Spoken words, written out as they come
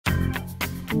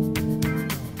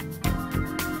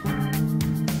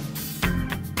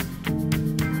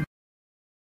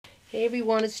Hey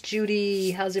everyone, it's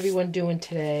Judy. How's everyone doing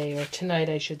today? Or tonight,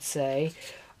 I should say.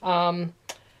 I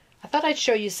thought I'd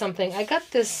show you something. I got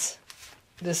this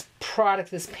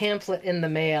product, this pamphlet in the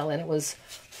mail, and it was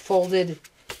folded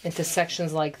into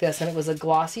sections like this, and it was a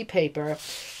glossy paper.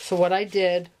 So what I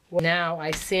did, now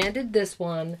I sanded this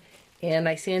one, and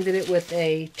I sanded it with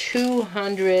a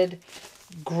 200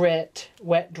 grit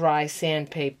wet dry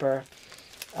sandpaper.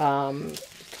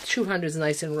 200 is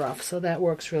nice and rough, so that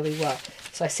works really well.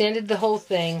 So I sanded the whole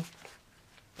thing,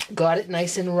 got it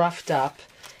nice and roughed up,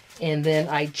 and then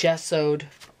I gessoed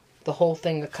the whole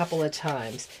thing a couple of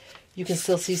times. You can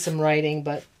still see some writing,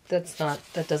 but that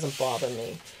doesn't bother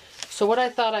me. So what I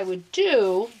thought I would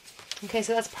do, okay,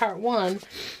 so that's part one.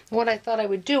 What I thought I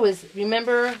would do is,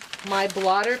 remember my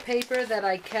blotter paper that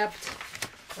I kept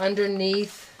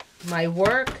underneath my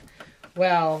work?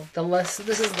 Well, this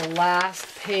is the last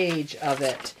page of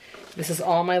it. This is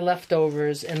all my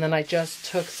leftovers, and then I just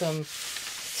took some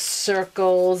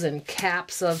circles and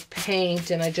caps of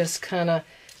paint, and I just kind of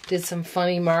did some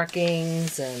funny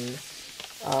markings, and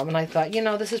I thought, you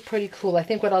know, this is pretty cool. I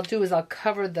think what I'll do is I'll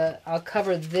cover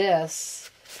this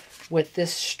with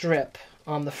this strip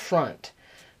on the front.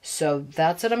 So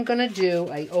that's what I'm gonna do.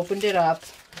 I opened it up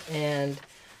and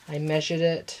I measured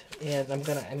it, and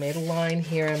I made a line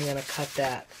here. I'm gonna cut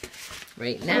that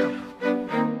right now.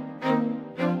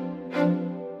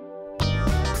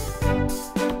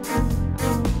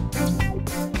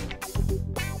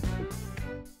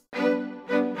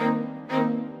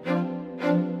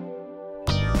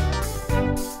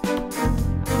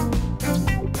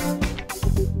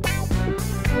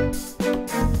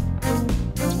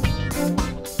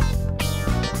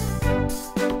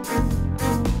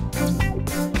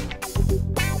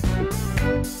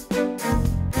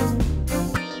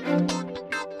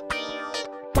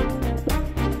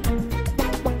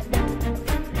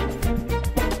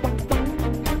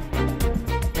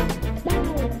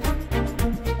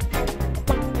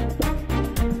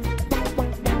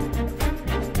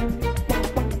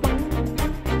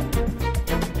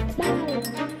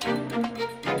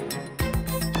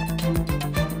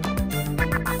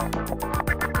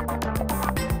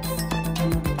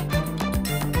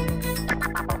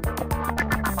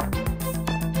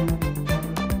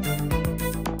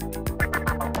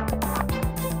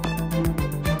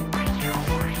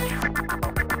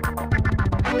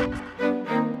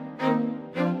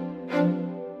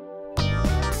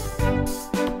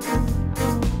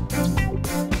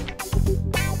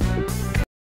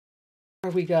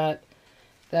 We got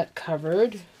that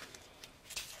covered.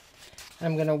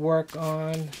 I'm going to work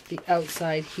on the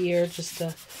outside here just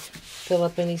to fill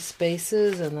up any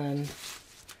spaces, and then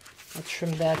I'll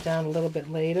trim that down a little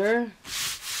bit later.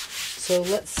 So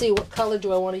let's see, what color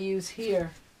do I want to use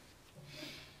here?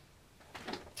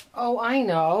 Oh, I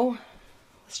know.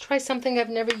 Let's try something I've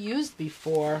never used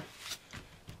before.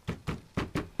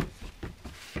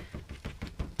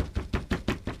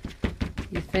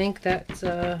 You think that's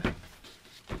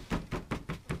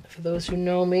for those who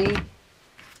know me,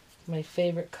 my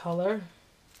favorite color.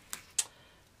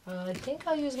 I think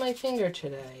I'll use my finger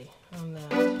today on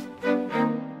that.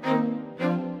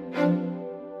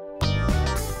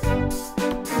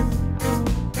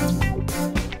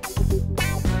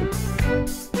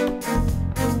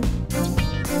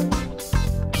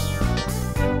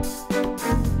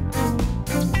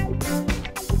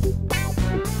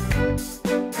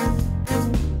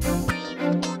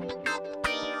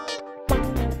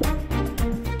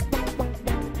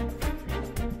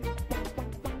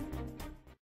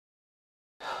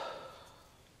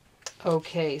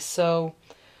 Okay, so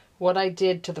what I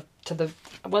did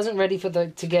I wasn't ready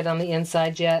to get on the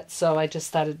inside yet, so I just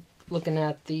started looking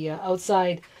at the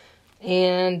outside,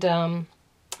 and I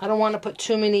don't want to put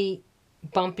too many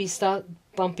bumpy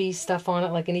stuff on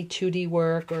it, like any 2D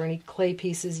work or any clay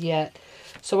pieces yet.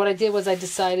 So what I did was I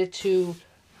decided to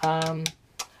I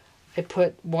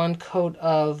put one coat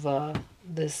of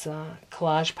this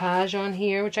collage page on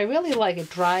here, which I really like. It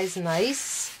dries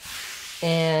nice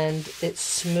and it's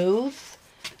smooth.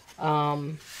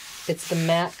 It's the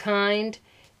matte kind,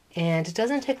 and it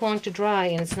doesn't take long to dry,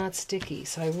 and it's not sticky,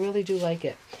 so I really do like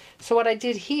it. So what I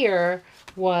did here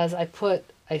was I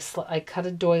cut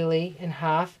a doily in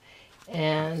half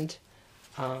and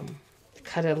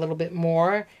cut it a little bit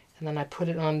more, and then I put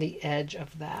it on the edge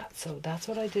of that. So that's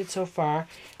what I did so far.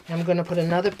 And I'm going to put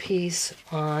another piece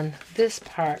on this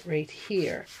part right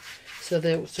here, so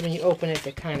when you open it,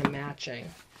 they're kind of matching.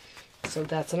 So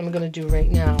that's what I'm going to do right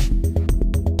now.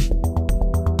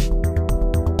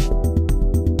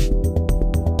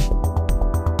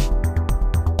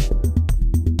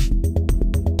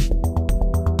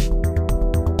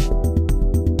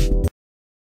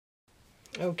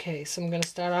 Okay, so I'm going to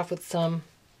start off with some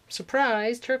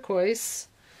surprise turquoise.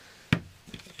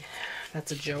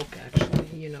 That's a joke,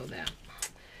 actually. You know that.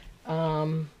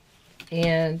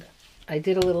 And I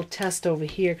did a little test over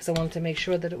here because I wanted to make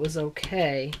sure that it was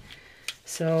okay.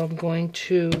 So I'm going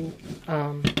to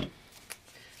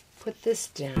put this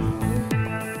down.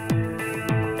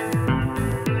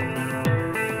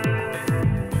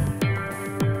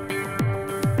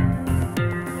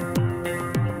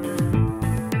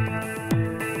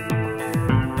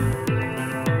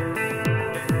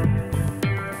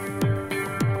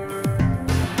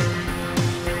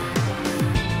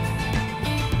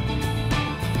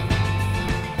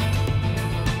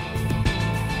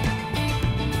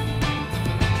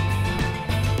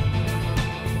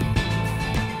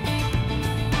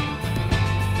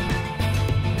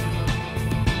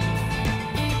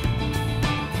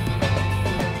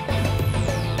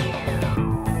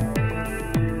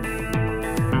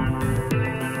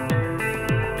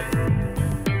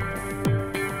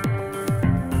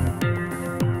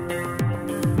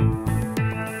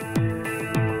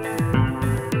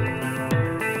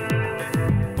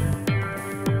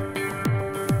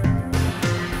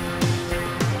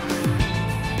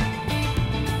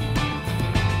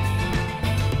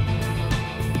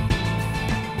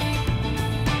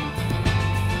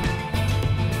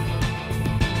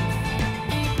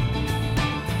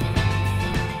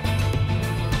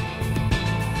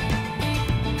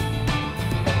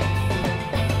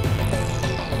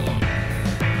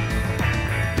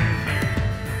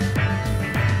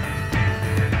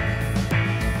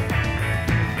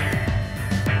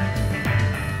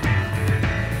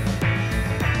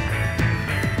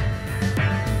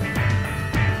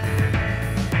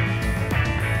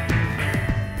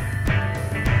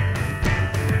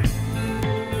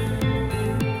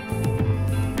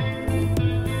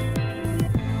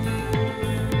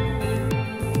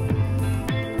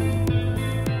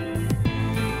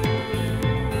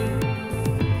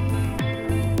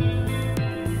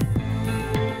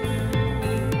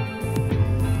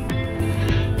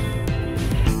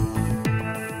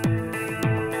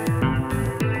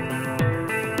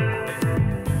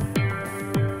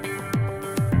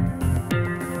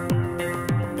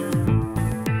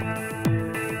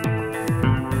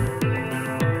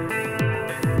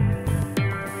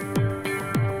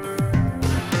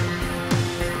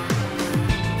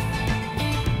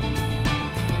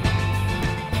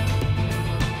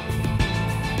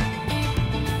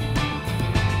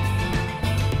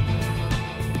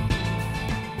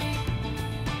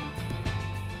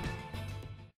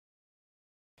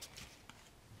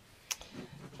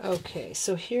 Okay,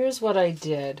 so here's what I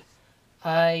did.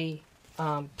 I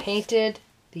painted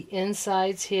the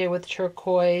insides here with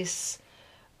turquoise.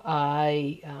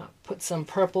 I put some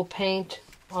purple paint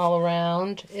all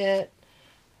around it.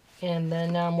 And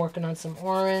then now I'm working on some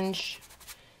orange.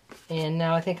 And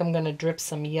now I think I'm going to drip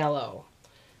some yellow.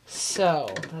 So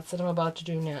that's what I'm about to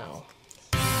do now.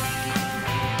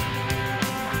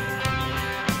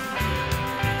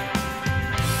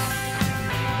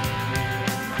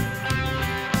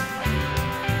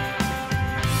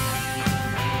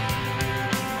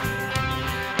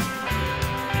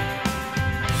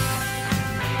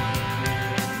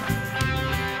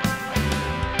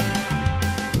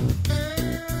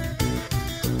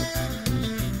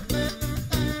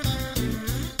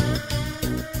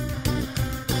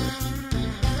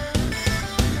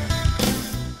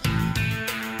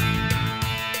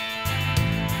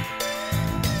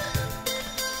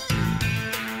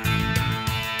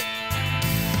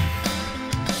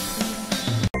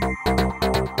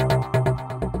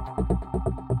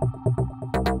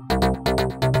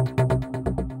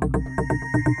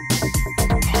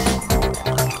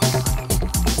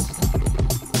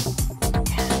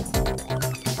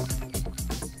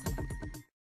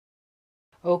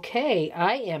 Okay,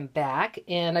 I am back,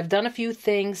 and I've done a few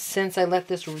things since I let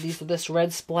this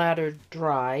red splatter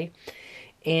dry.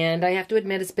 And I have to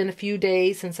admit, it's been a few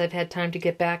days since I've had time to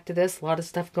get back to this. A lot of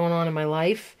stuff going on in my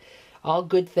life, all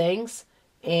good things.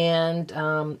 And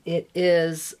it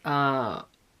is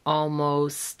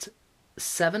almost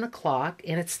 7 o'clock,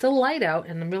 and it's still light out,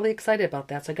 and I'm really excited about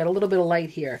that. So I got a little bit of light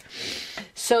here.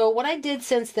 So what I did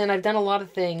since then, I've done a lot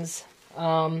of things.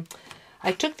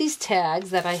 I took these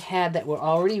tags that I had that were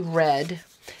already red,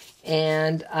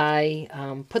 and I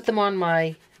put them on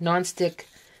my nonstick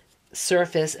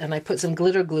surface, and I put some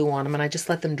glitter glue on them, and I just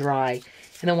let them dry.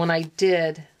 And then when I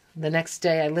did, the next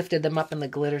day I lifted them up and the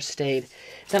glitter stayed.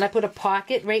 Then I put a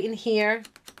pocket right in here,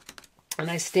 and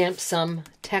I stamped some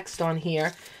text on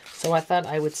here. So I thought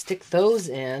I would stick those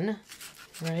in,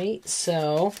 right?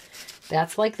 So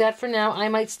that's like that for now. I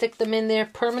might stick them in there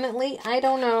permanently. I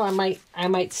don't know. I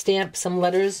might stamp some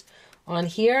letters on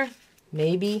here.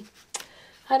 Maybe.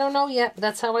 I don't know yet, but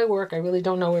that's how I work. I really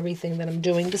don't know everything that I'm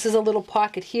doing. This is a little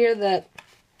pocket here that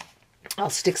I'll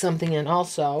stick something in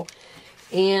also.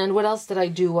 And what else did I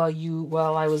do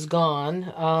while I was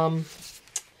gone?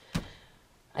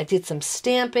 I did some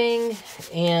stamping,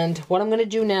 and what I'm going to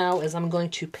do now is I'm going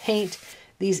to paint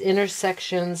these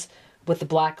intersections with the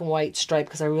black and white stripe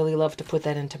because I really love to put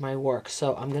that into my work.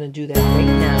 So I'm going to do that right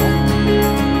now.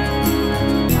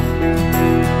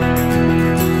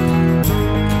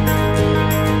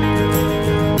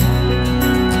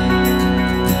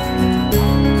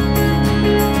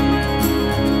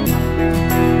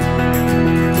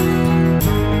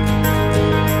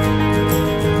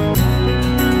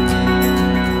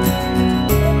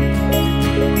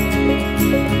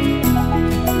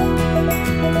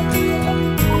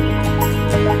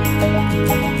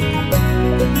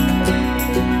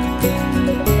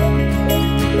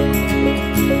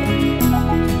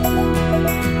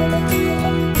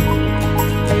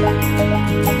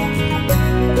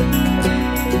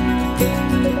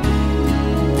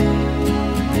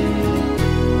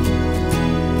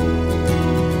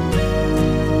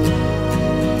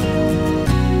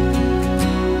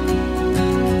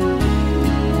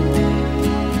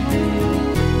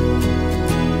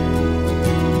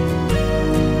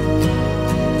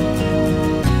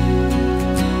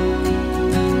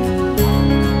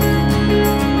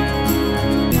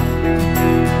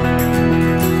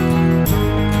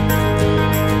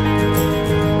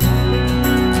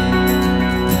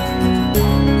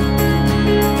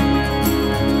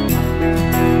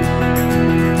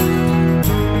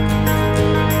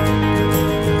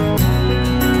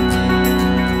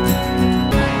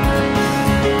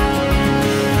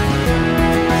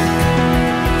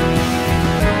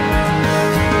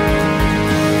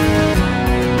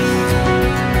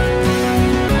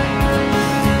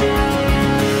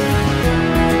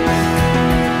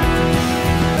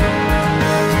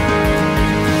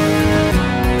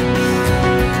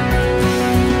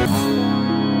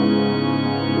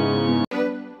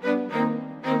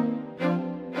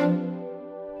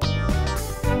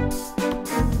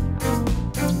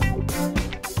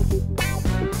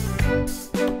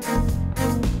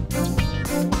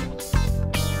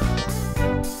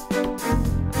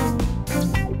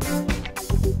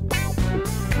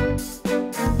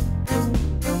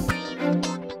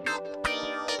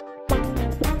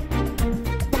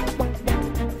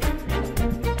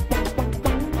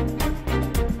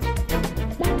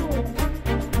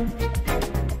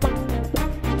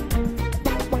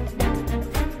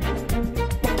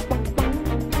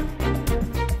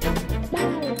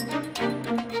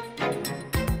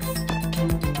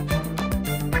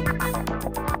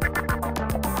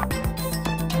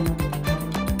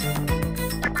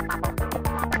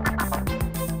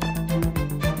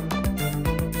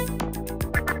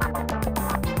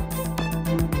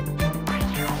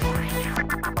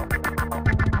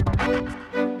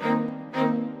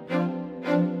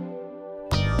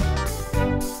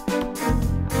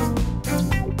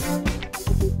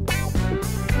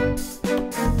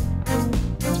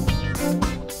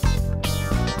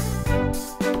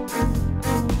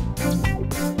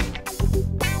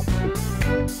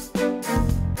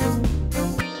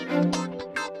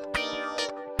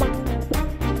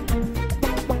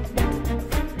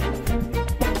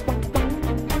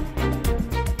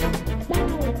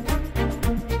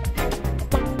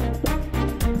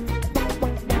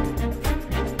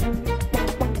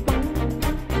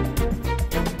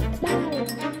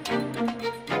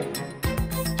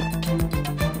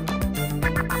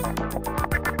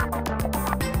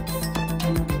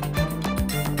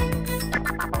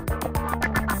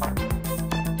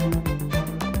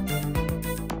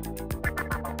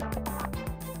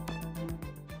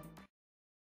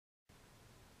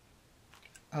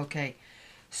 Okay,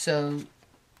 so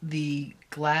the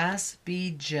glass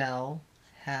bead gel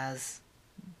has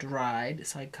dried,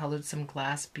 so I colored some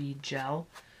glass bead gel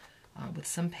with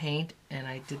some paint, and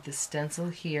I did the stencil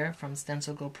here from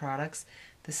Stencil Go Products.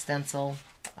 The stencil,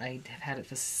 I have had it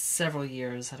for several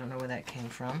years. I don't know where that came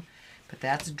from, but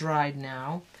that's dried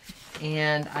now.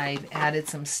 And I've added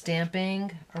some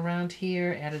stamping around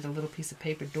here, added a little piece of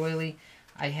paper doily.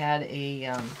 I had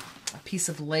a piece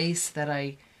of lace that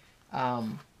I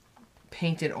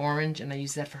painted orange, and I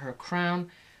used that for her crown.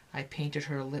 I painted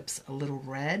her lips a little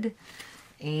red.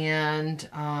 And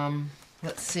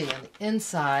let's see, on the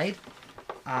inside,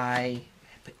 I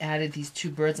added these two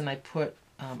birds, and I put,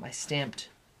 I stamped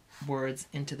words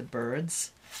into the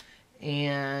birds.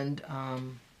 And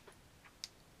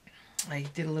I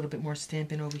did a little bit more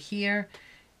stamping over here,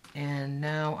 and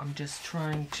now I'm just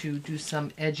trying to do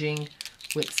some edging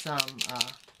with some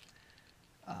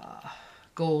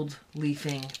gold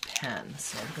leafing pen.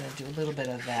 So I'm going to do a little bit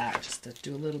of that, just to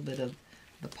do a little bit of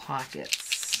the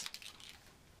pockets.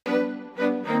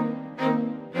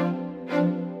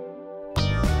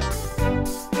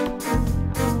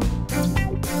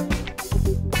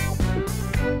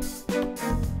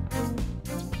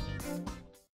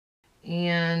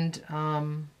 And,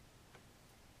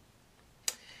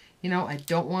 you know, I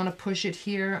don't want to push it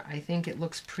here. I think it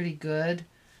looks pretty good.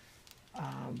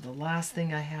 The last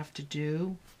thing I have to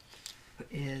do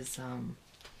is,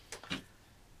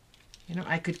 you know,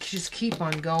 I could just keep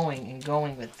on going and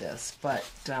going with this, but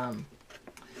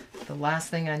the last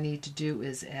thing I need to do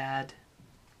is add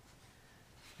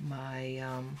my,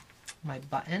 my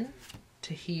button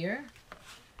to here,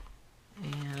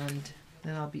 and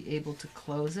then I'll be able to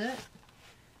close it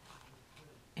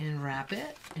and wrap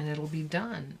it, and it'll be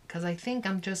done. Because I think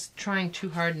I'm just trying too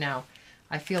hard now.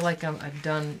 I feel like I'm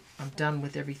done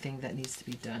with everything that needs to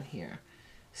be done here.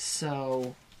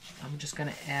 So I'm just going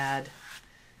to add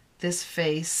this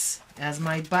face as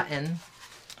my button.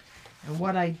 And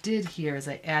what I did here is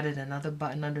I added another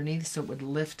button underneath so it would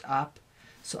lift up,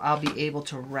 so I'll be able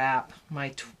to wrap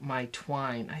my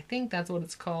twine. I think that's what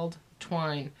it's called,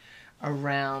 twine,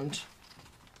 around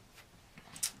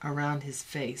his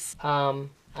face.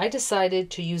 I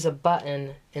decided to use a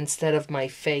button instead of my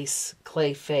face,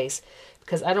 clay face,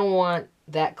 because I don't want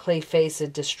that clay face to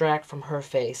distract from her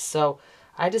face. So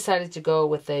I decided to go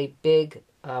with a big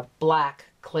black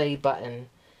clay button,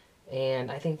 and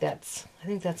I think that's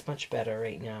much better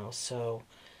right now. So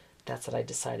that's what I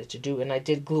decided to do, and I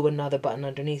did glue another button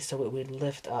underneath so it would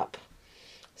lift up.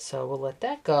 So we'll let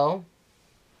that go.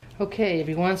 Okay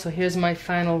everyone, so here's my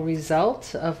final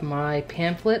result of my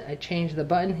pamphlet. I changed the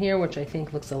button here, which I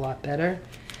think looks a lot better.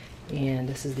 And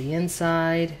this is the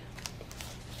inside.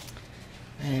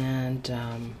 And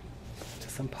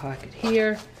some pocket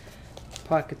here,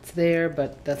 pockets there,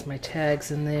 but that's my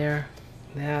tags in there,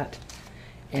 that.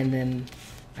 And then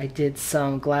I did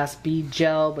some glass bead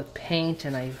gel with paint,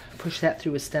 and I pushed that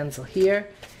through a stencil here.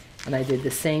 And I did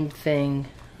the same thing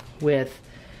with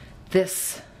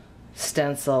this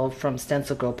stencil from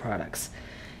Stencil Girl products,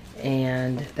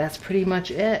 and that's pretty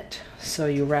much it. So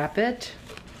you wrap it,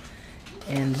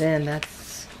 and then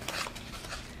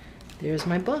there's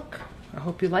my book. I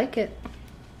hope you like it.